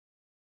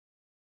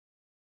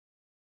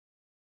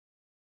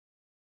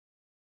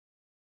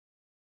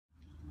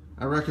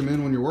I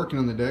recommend when you're working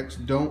on the decks,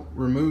 don't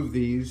remove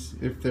these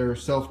if they're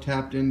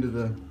self-tapped into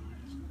the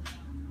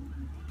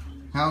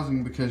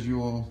housing, because you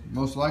will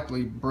most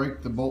likely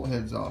break the bolt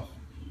heads off.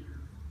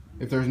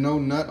 If there's no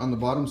nut on the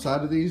bottom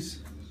side of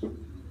these,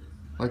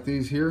 like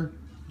these here,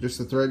 just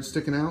the threads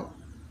sticking out,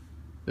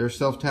 they're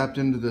self-tapped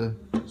into the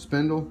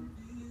spindle,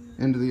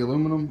 into the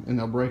aluminum, and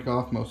they'll break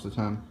off most of the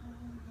time.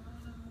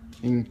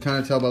 You can kind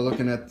of tell by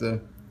looking at the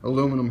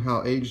aluminum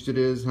how aged it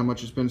is, how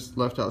much it's been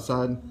left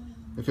outside.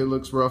 If it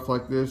looks rough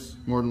like this,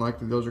 more than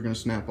likely those are going to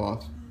snap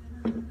off.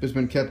 If it's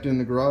been kept in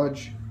the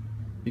garage,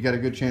 you got a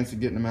good chance of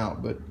getting them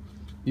out, but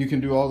you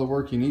can do all the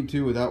work you need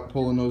to without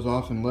pulling those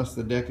off unless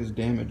the deck is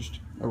damaged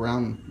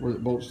around where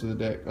it bolts to the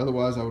deck.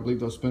 Otherwise, I would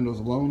leave those spindles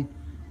alone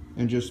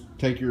and just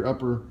take your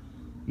upper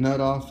nut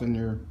off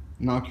and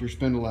knock your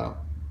spindle out.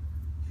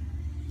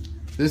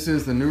 This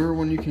is the newer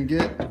one you can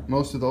get.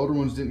 Most of the older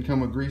ones didn't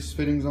come with grease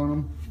fittings on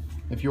them.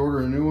 If you order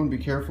a new one, be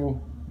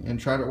careful and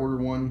try to order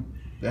one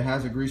that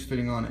has a grease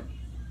fitting on it.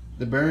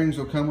 The bearings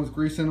will come with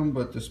grease in them,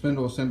 but the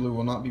spindle assembly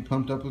will not be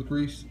pumped up with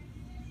grease.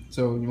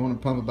 So you want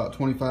to pump about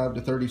 25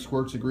 to 30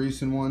 squirts of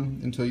grease in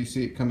one until you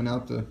see it coming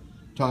out the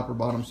top or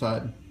bottom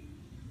side.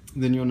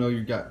 Then you'll know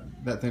you've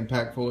got that thing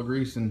packed full of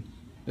grease, and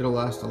it'll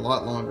last a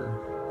lot longer.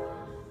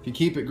 If you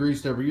keep it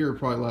greased every year, it'll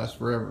probably last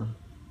forever.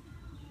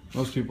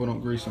 Most people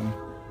don't grease them.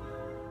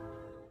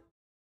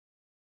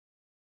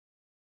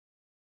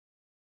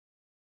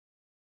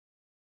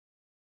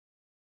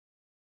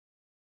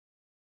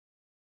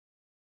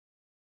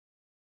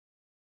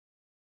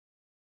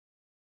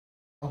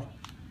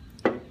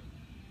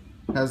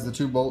 Has the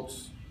two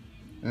bolts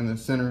and the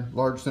center,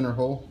 large center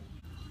hole.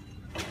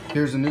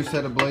 Here's a new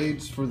set of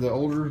blades for the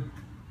older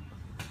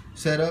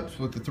setups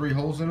with the 3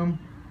 holes in them.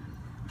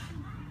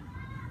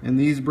 And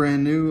these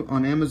brand new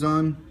on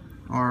Amazon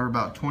are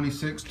about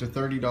 $26 to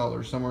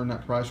 $30, somewhere in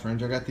that price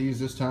range. I got these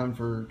this time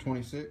for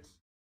 $26.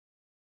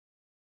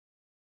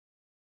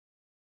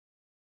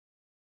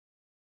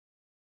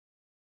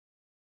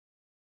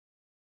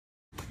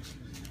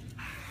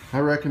 I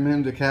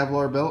recommend a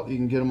Kevlar belt. You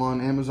can get them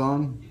on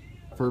Amazon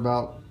for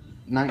about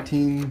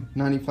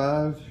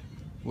 $19.95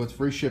 with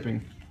free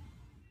shipping.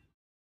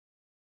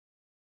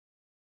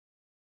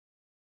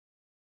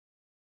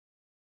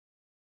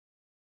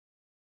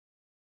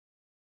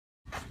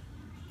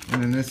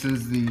 And then this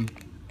is the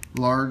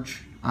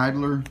large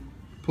idler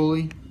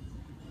pulley.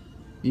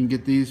 You can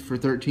get these for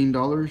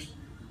 $13.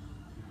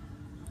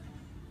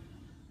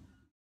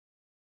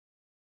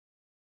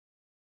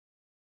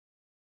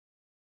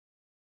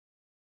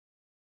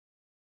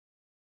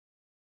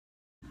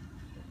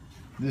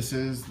 This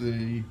is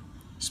the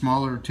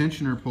smaller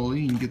tensioner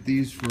pulley. You can get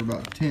these for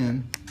about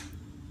 $10.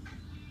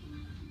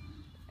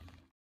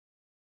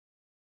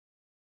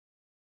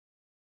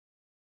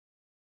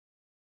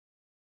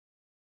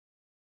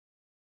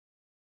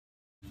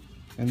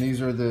 And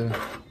these are the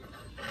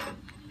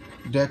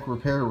deck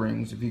repair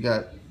rings. If you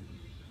got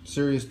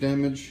serious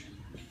damage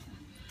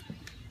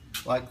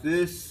like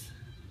this,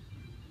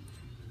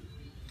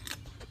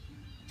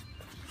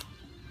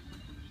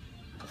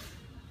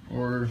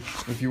 or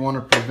if you want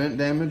to prevent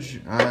damage,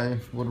 I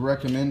would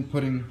recommend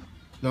putting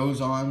those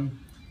on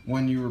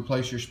when you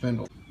replace your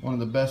spindle. One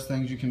of the best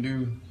things you can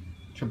do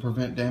to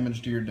prevent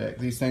damage to your deck.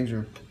 These things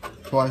are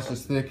twice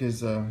as thick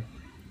as a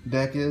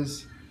deck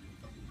is.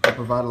 They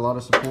provide a lot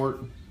of support.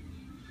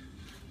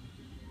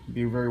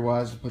 Be very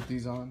wise to put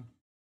these on.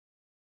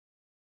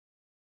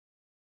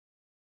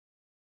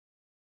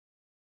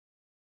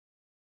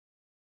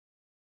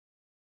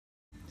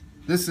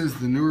 This is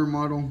the newer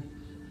model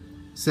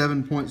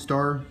 7-point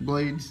star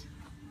blades,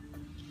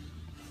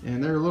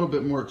 and they're a little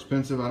bit more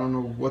expensive. I don't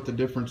know what the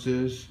difference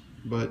is,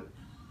 but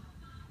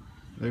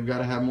they've got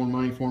to have more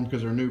money for them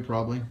because they're new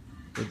probably.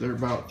 But they're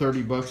about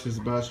 30 bucks is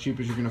about as cheap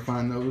as you're going to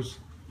find those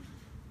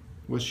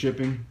with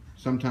shipping.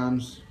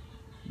 Sometimes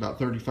about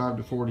 35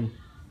 to 40.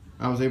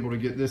 I was able to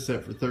get this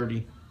set for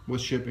 30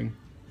 with shipping.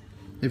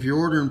 If you're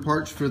ordering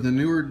parts for the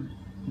newer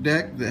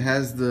deck that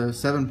has the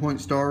 7-point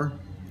star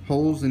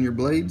holes in your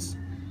blades,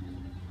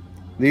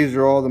 these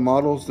are all the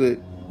models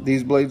that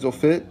these blades will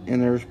fit,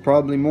 and there's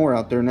probably more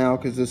out there now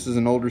because this is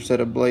an older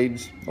set of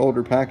blades,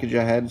 older package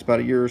I had. It's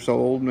about a year or so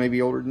old,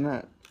 maybe older than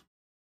that.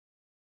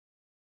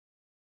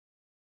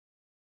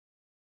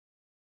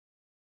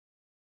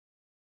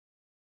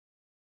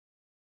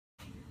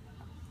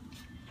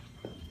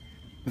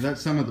 But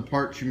that's some of the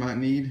parts you might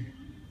need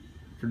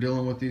for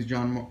dealing with these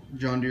John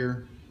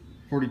Deere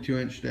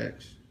 42-inch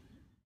decks.